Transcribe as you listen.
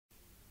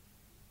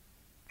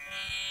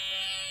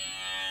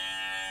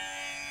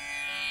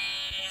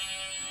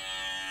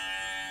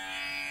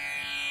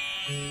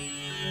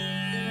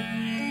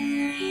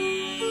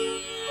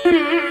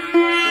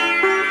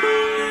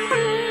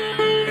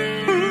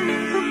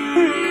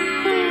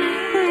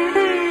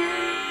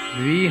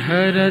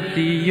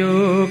विहरति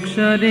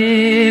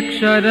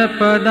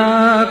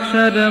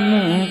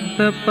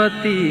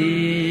योऽक्षरेऽक्षरपदाक्षरमुक्तपति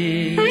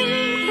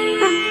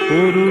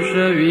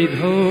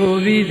पुरुषविधो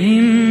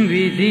विधिं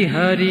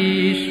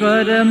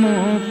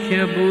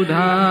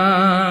विधिहरीश्वरमोक्ष्यबुधा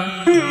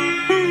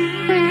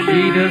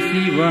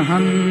शिरसि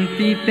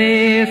वहन्ति ते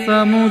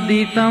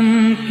समुदितं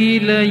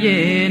किल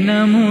येन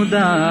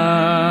मुदा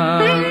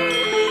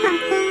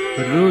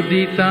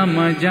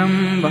रुदितमजं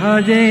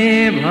भजे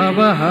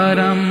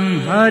भवहरं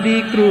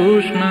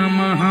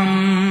हरिकृष्णमहम्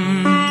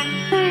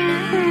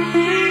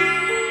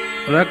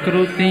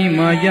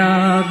प्रकृतिमया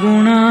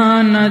गुणा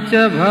न च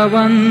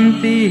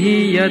भवन्ति हि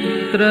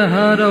यत्र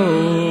हरो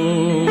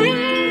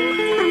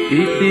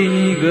इति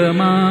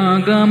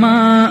निगमागमा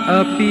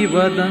अपि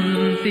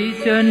वदन्ति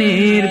च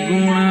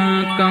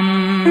निर्गुणकम्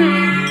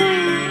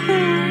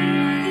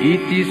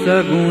इति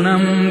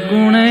सगुणं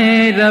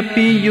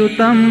गुणैरपि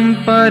युतं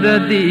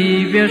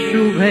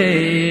परदिव्यशुभे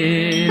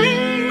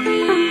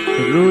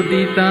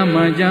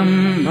रुदितमजं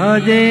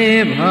भजे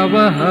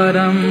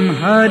भवहरं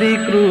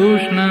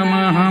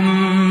हरिकृष्णमहम्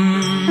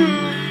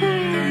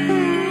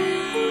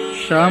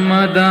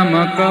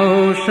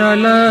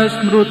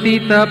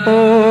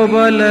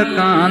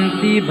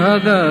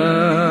शमदमकौशलस्मृतितपोबलकान्तिभग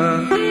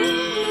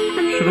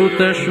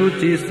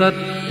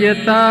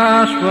श्रुतशुचिसत्यता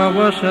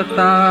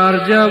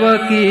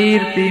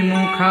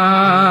स्ववशतार्जवकीर्तिमुखा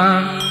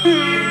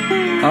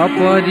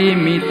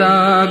अपरिमिता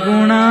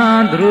गुणा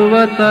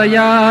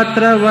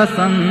ध्रुवतयात्र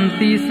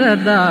वसन्ति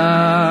सदा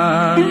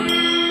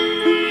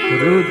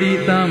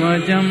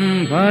रुदितमजं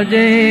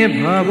भजे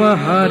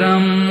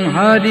भवहरं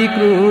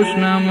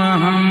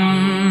हरिकृष्णमहम्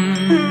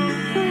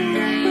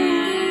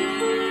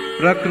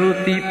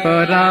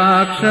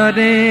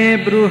प्रकृतिपराक्षरे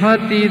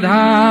बृहति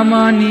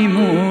धामनि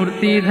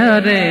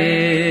मूर्तिधरे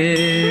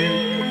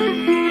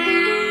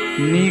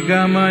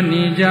निगम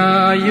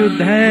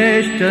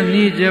निजायुधैश्च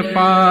निज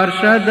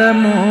पार्षद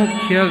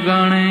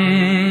मुख्यगणे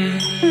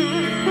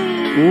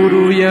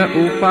उरुय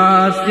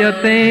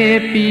उपास्यते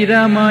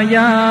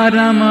पिरमया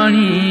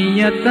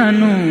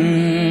रमणीयतनूर्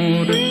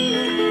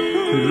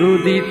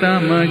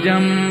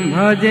रुदितमजं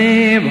भजे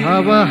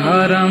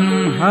भवहरं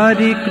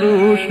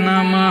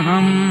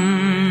हरिकृष्णमहम्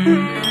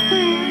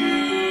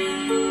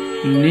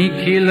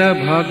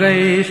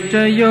निखिलभगैश्च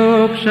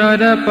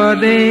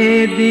योऽक्षरपदे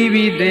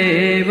दिवि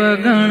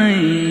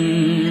देवगणैः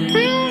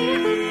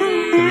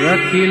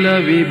रखिल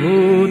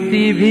विभूतिभिर्विभव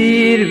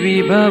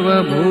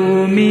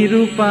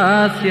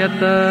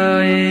भूमिरुपास्यत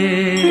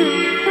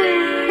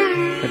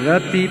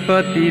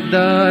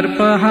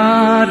रतिपतिदर्पहा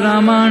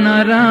रमण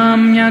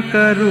राम्यकरूपनिधि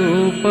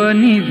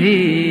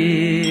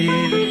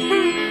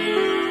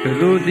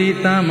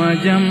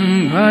रुदितमजं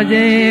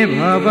भजे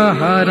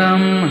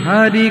भवहरं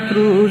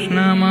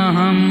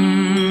हरिकृष्णमहम्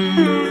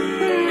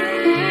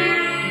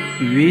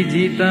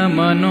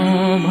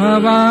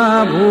विजितमनोभवा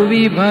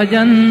भुवि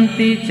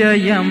भजन्ति च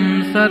यं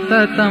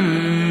सततम्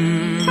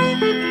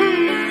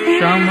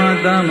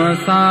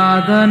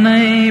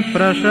शमदमसाधनै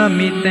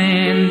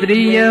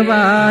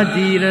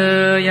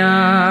प्रशमितेन्द्रियवाजिरया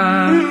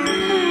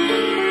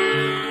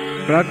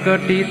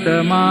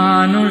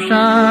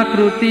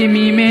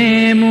प्रकटितमानुषाकृतिमिमे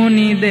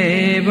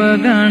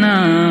मुनिदेवगणा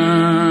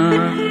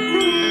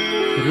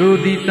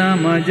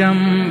रुदितमजं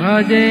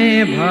भजे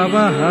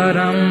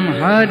भवहरं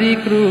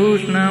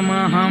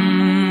हरिकृष्णमहम्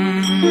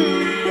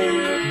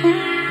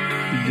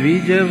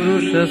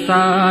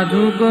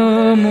द्विजवृषसाधुगो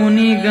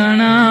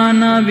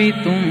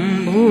मुनिगणानवितुं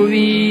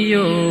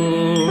भुवियो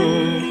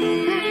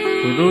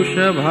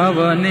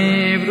वृषभवने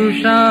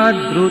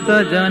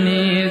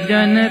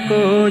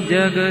वृषाद्धृतजनिर्जनको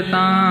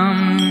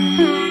जगताम्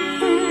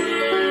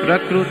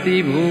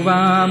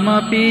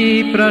प्रकृतिभुवामपि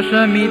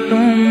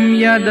प्रशमितुं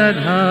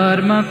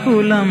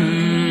यदधर्मकुलम्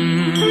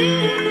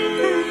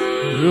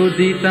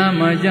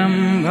रुदितमजं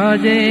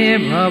भजे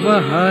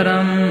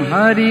भवहरं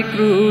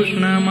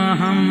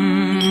हरिकृष्णमहम्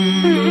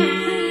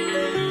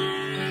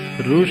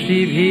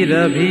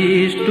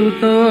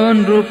ऋषिभिरभीष्टुतो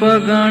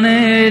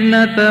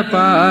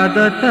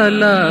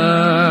नृपगणैर्नतपादतल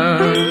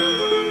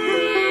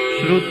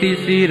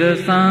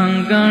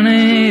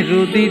श्रुतिशिरसाङ्गणे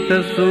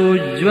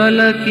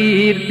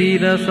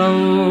रुदितसोज्ज्वलकीर्तिरसौ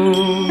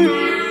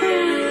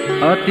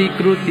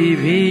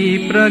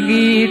अतिकृतिभिः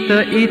प्रगीत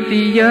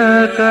इति यः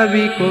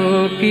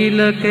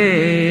कविकोकिलके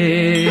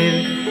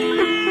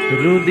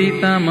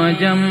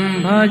रुदितमजं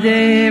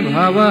भजे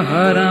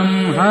भवहरं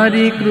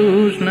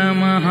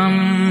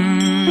हरिकृष्णमहम्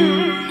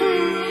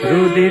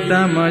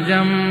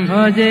रुदितमजं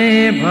भजे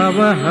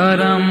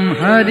भवहरं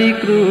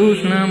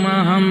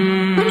हरिकृष्णमहम्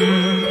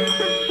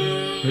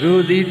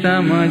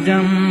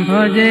रुदितमजं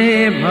भजे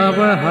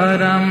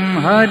भवहरं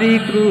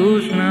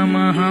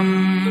हरिकृष्णमहम्।